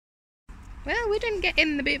Well, we didn't get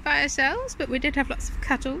in the bit by ourselves, but we did have lots of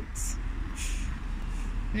cuddles.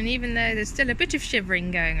 And even though there's still a bit of shivering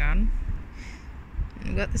going on,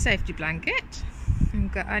 we've got the safety blanket,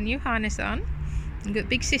 we've got our new harness on, we've got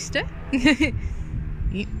Big Sister, and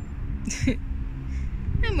we're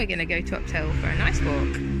going to go to Uphill for a nice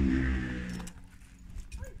walk.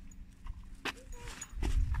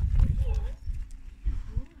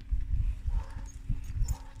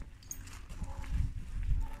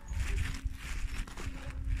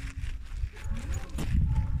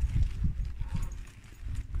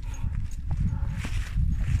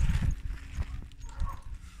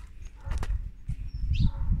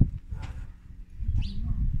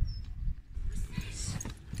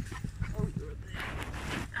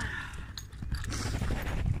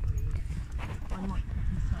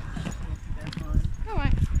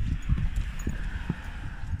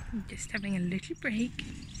 Just having a little break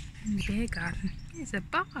in the beer garden. There's a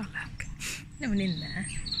bar, look. No one in there,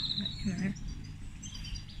 but you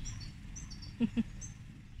know.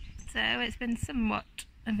 So it's been somewhat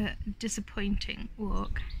of a disappointing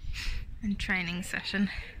walk and training session.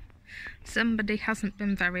 Somebody hasn't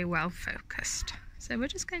been very well focused. So we're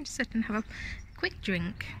just going to sit and have a quick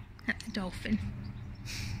drink at the Dolphin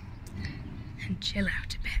and chill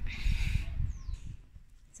out a bit.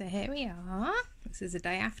 So here we are. This is the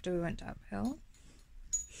day after we went to Uphill.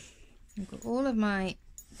 I've got all of my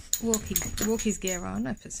walkies gear on.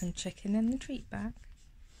 I put some chicken in the treat bag.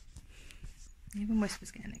 Even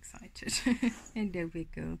Whisper's getting excited. Hello,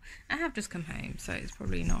 Wiggle. I have just come home, so it's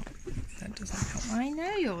probably not. That doesn't help. I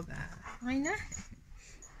know you're there. I know.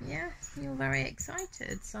 Yeah, you're very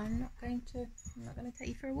excited. So I'm not going to take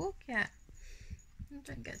you for a walk yet. We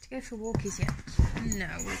don't get to go for walkies yet. No,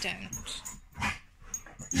 we don't.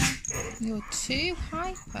 You're too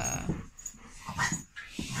hyper.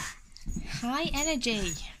 High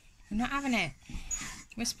energy. I'm not having it.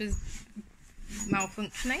 Whisper's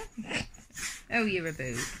malfunctioning. Oh, you're a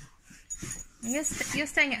boob. You're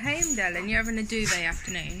staying at home, darling. You're having a duvet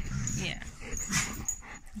afternoon. Yeah.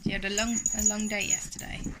 You had a long day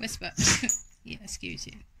yesterday. Whisper. Yeah, excuse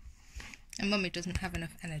you. And Mummy doesn't have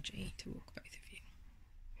enough energy to walk both of you.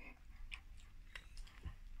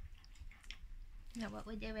 Know what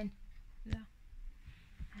we're doing? No.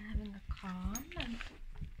 Having a calm and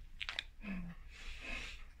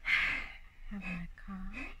having a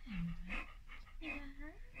calm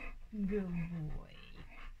and good boy.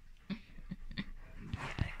 A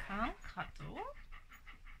calm cuddle.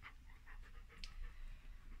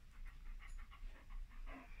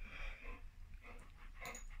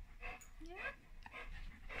 Yeah.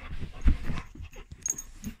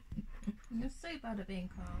 You're so bad at being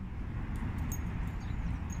calm.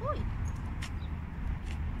 Oi.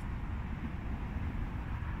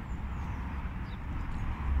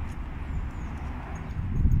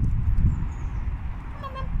 Come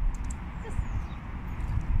on, Mum. This.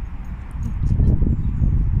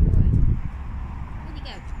 Where'd you go?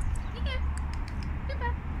 Here you go.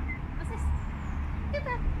 Cooper. What's this?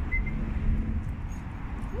 Cooper.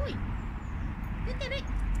 Oi. Go get it.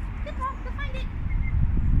 Cooper, go find it.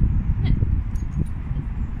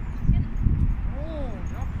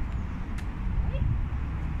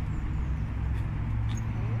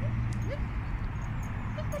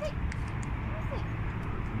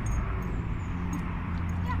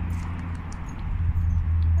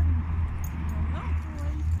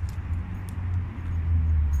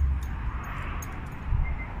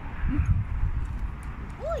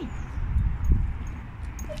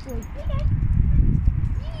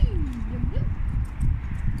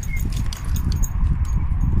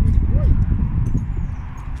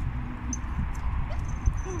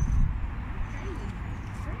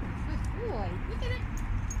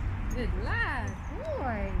 Good lad,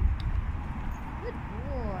 boy. Good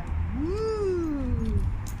boy. Woo!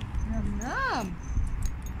 Num num.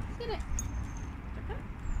 Get it.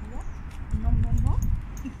 Nom nom nom.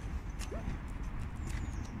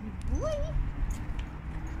 Good boy.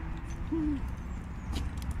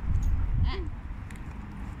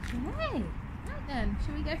 Okay. Right then,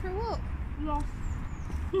 shall we go for a walk? Yes.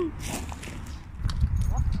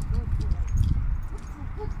 What a good boy. What's a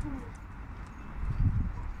good boy?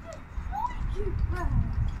 Cooper.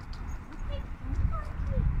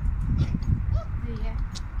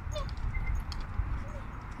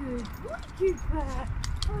 Good boy, Cooper.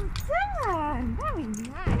 Well done. Very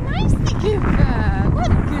nice. Nicely, Cooper.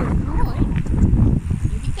 What a good boy.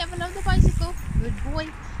 You be careful of the bicycle. Good boy.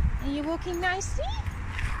 Are you walking nicely?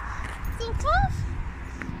 Sort of.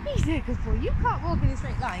 He's a good boy. You can't walk in a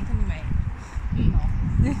straight line, can you, mate?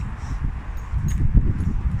 No.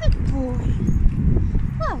 Good boy.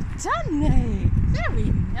 Well done, Nate.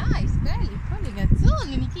 Very nice. Barely pulling it on,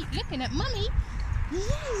 and you keep looking at Mummy. Yeah,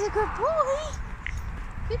 he's a good boy.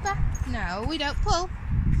 Cooper. No, we don't pull.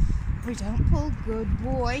 We don't pull. Good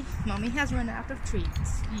boy. Mummy has run out of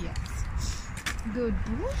treats. Yes. Good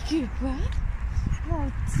boy, Cooper.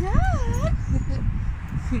 Well done.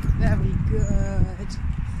 Very good.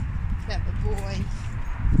 Clever boy.